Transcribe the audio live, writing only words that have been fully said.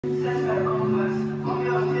Hi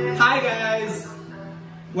guys,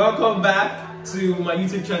 welcome back to my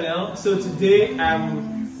YouTube channel. So today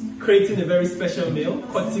I'm creating a very special meal,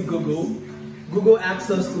 courtesy Google. Google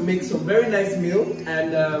asked us to make some very nice meal,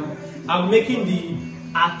 and I'm making the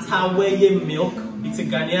Atadwe Milk. It's a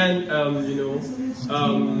Ghanaian,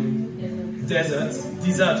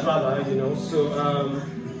 dessert rather, So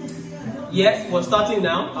yes, we're starting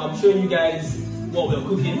now. I'm showing you guys what we're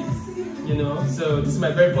cooking. So this is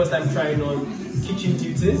my very first time trying on kitchen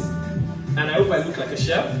duties, and I hope I look like a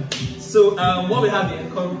chef. So what we have here,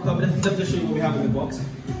 let me show you what we have in the box.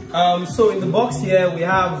 So in the box here we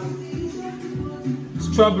have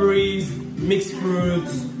strawberries, mixed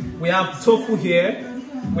fruits, we have tofu here,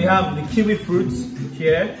 we have the kiwi fruits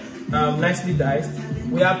here, nicely diced,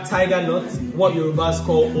 we have tiger nut, what Yorubas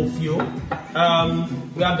call ofio,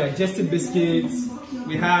 we have digestive biscuits,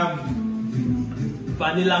 we have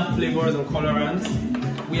vanilla flavors and colorants.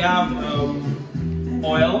 We have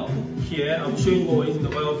oil here. I'm showing what we're using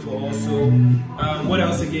the oil for also. What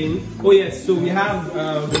else again? Oh yes, so we have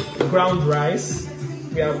ground rice.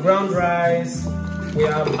 We have ground rice. We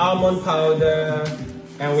have almond powder,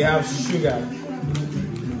 and we have sugar.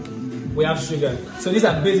 So these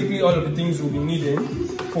are basically all of the things we'll be needing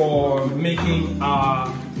for making our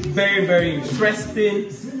very, very interesting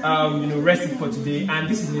recipe for today. And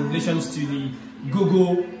this is in relation to the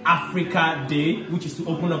Google Africa Day, which is to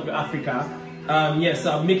open up your Africa. Yes,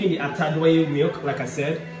 so I'm making the Atadwe Milk, like I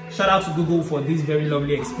said. Shout out to Google for this very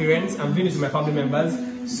lovely experience. I'm doing this with my family members.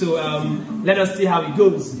 So let us see how it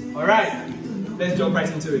goes. Alright, let's jump right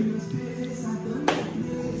into it.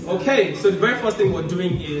 Okay, so the very first thing we're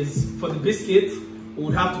doing is, for the biscuit, we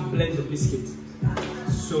would have to blend the biscuit.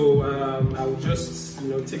 So I will just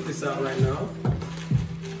take this out right now.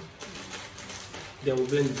 Then we'll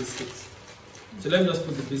blend the biscuits. So let me just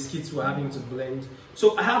put the biscuits we're having to blend.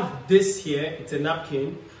 So I have this here, it's a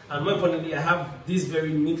napkin, and more importantly, I have this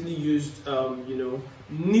very neatly used,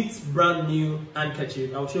 neat brand new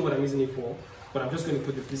handkerchief. I'll show you what I'm using it for, but I'm just going to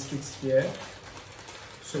put the biscuits here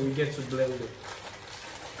so we get to blend it.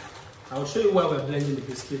 I'll show you why we're blending the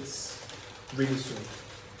biscuits really soon.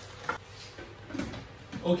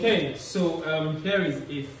 Okay, so here is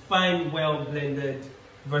a fine, well blended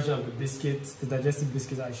version of the biscuits, the digestive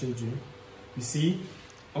biscuits I showed you. You see?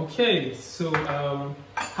 Okay, so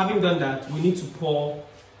having done that, we need to pour.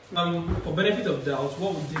 For benefit of doubt,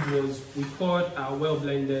 what we did was we poured our well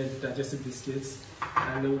blended digestive biscuits,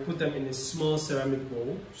 and then we put them in a small ceramic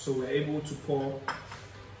bowl. So we're able to pour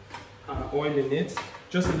oil in it,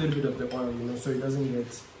 just a little bit of the oil, so it doesn't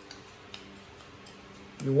get.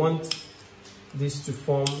 You want this to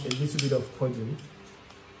form a little bit of pudding,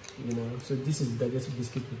 So this is the digestive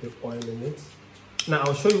biscuit with the oil in it. Now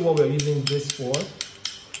I'll show you what we're using this for.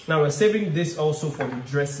 Now we're saving this also for the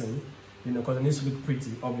dressing, because it needs to look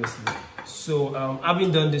pretty, obviously. So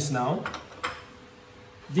having done this now,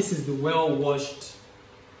 this is the well-washed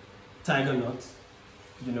tiger nut,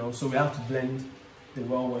 so we have to blend the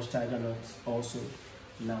well-washed tiger nut also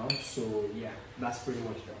now. So yeah, that's pretty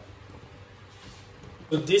much done.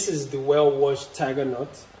 So this is the well-washed tiger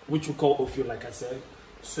nut, which we call ofio, like I said.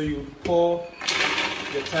 So you pour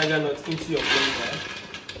your tiger nut into your blender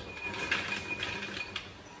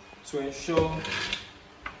to ensure,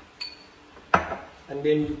 and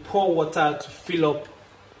then you pour water to fill up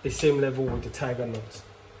the same level with the tiger nut.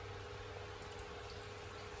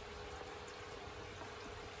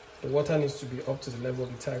 The water needs to be up to the level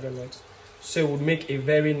of the tiger nut, so it would make a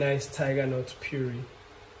very nice tiger nut puree.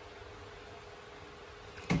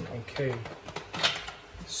 Okay,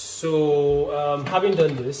 so having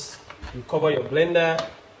done this, you cover your blender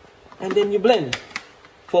and then you blend.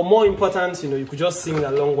 For more importance, you could just sing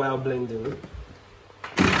along while blending.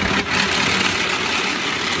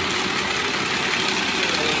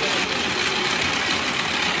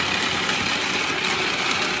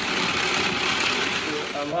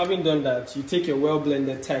 So, having done that, you take your well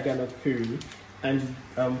blended tiger nut puree and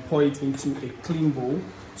pour it into a clean bowl.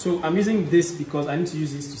 So I'm using this because I need to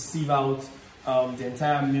use this to sieve out the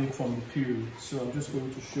entire milk from the puree. So I'm just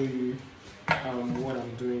going to show you what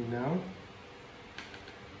I'm doing now.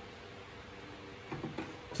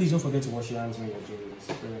 Please don't forget to wash your hands when you're doing this.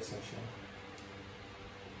 It's very essential.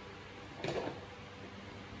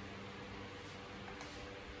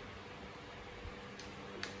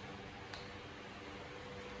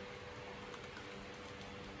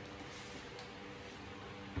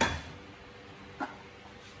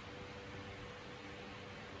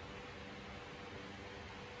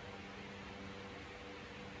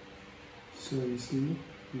 So you see,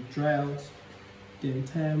 you dry out the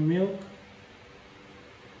entire milk.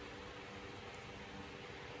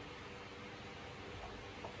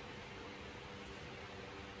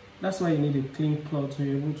 That's why you need a clean cloth to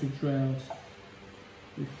be able to dry out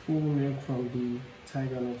the full milk from the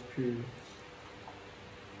Tigernut puree.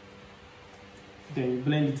 Then you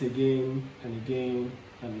blend it again and again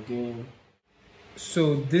and again.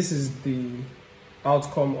 So this is the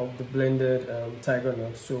outcome of the blended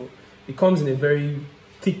Tigernut. So it comes in a very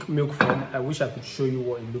thick milk form. I wish I could show you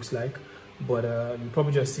what it looks like, but you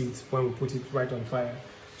probably just see it when we put it right on fire.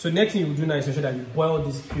 So next thing you do now is ensure that you boil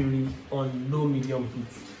this puree on low-medium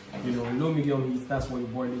heat. You know, low-medium heat, that's what you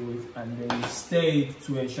boil it with, and then you stir it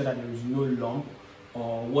to ensure that there is no lump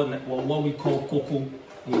or what we call cocoa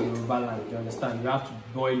in Yoruba land. You understand? You have to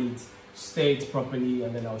boil it, stir it properly,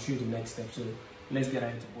 and then I'll show you the next step. So let's get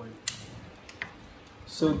right into boiling.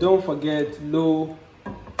 So don't forget low,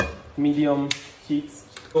 medium heat.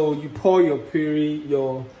 So you pour your puree,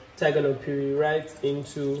 your Tigernut puree right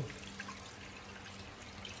into,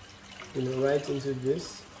 right into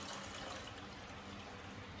this.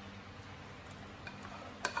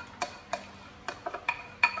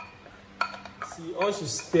 See, once you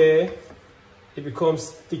stir, it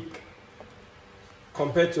becomes thick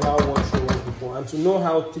compared to how watery it was before. And to know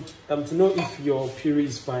how thick, to know if your puree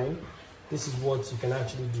is fine, this is what you can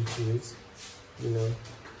actually do to it.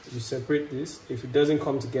 You separate this. If it doesn't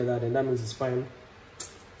come together, then that means it's fine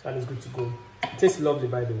and it's good to go. It tastes lovely,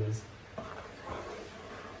 by the way.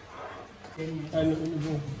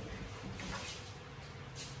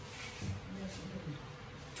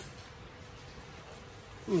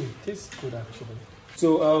 Tastes good actually.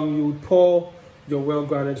 So you would pour your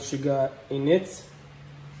well-grounded sugar in it,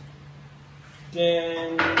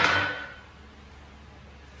 then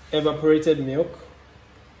evaporated milk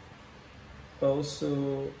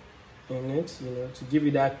also in it, to give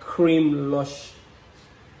it that cream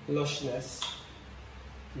lushness.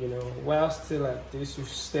 While still at this, you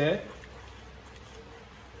stir.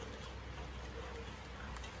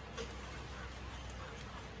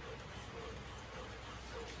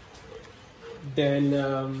 Then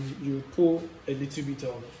you pour a little bit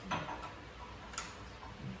of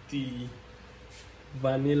the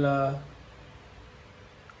vanilla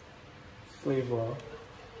flavor.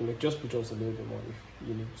 Just put just a little bit more if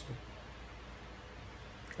you need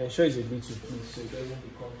to. Ensure it's a little please, so it doesn't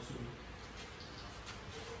become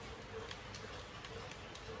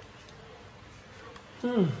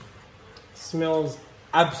too. Smells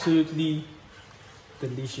absolutely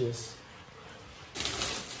delicious.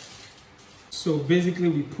 So basically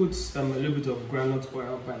we put a little bit of groundnut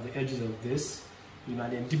oil by the edges of this, and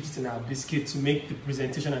then dip it in our biscuit to make the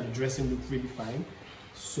presentation and the dressing look really fine.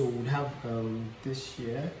 So we'd have this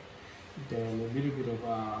here, then a little bit of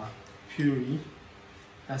our puree.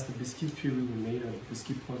 That's the biscuit puree we made, or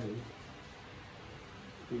biscuit pudding.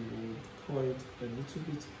 We will pour it a little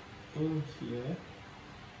bit in here.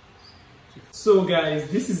 So guys,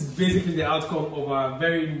 this is basically the outcome of our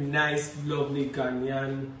very nice, lovely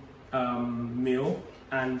Ghanaian meal.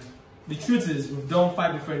 And the truth is, we've done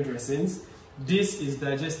 5 different dressings. This is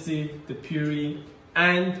digestive, the puree,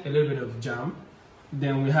 and a little bit of jam.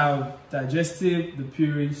 Then we have digestive, the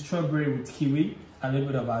puree, strawberry with kiwi, a little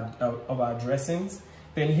bit of our dressings.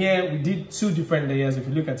 Then here we did 2 different layers. If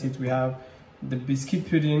you look at it, we have the biscuit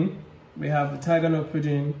pudding, we have the Tigernut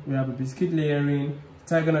pudding, we have a biscuit layering,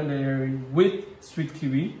 Tigernut layering with sweet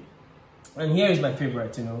kiwi. And here is my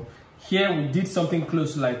favorite. Here we did something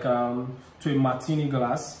close like to a martini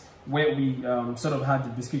glass, where we sort of had the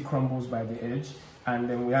biscuit crumbles by the edge, and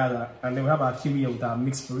then we have our kiwi with our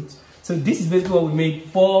mixed fruit. So this is basically what we made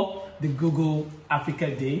for the Google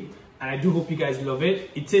Africa Day, and I do hope you guys love it.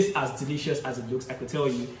 It tastes as delicious as it looks, I can tell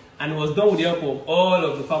you. And it was done with the help of all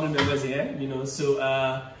of the family members here, so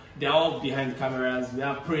they're all behind the cameras. We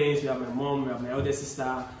have Prince, we have my mom, we have my elder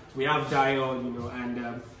sister, we have Dio,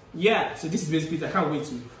 and yeah. So this is basically, I can't wait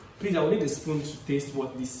to. Please, I will need a spoon to taste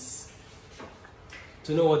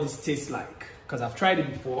to know what this tastes like, because I've tried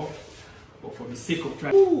it before, but for the sake of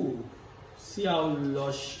trying. Ooh, see how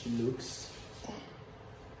lush it looks.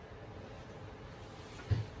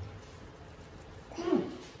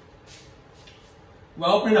 We're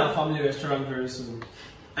opening our family restaurant very soon,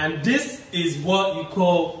 and this is what you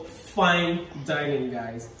call fine dining,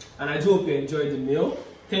 guys. And I do hope you enjoyed the meal.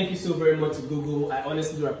 Thank you so very much to Google. I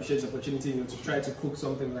honestly do appreciate the opportunity to try to cook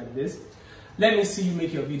something like this. Let me see you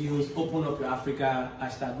make your videos, open up your Africa,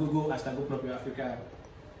 #Google, #open up your Africa.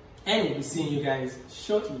 And we'll be seeing you guys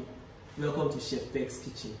shortly. Welcome to Chef Pexxie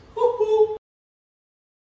Kitchen.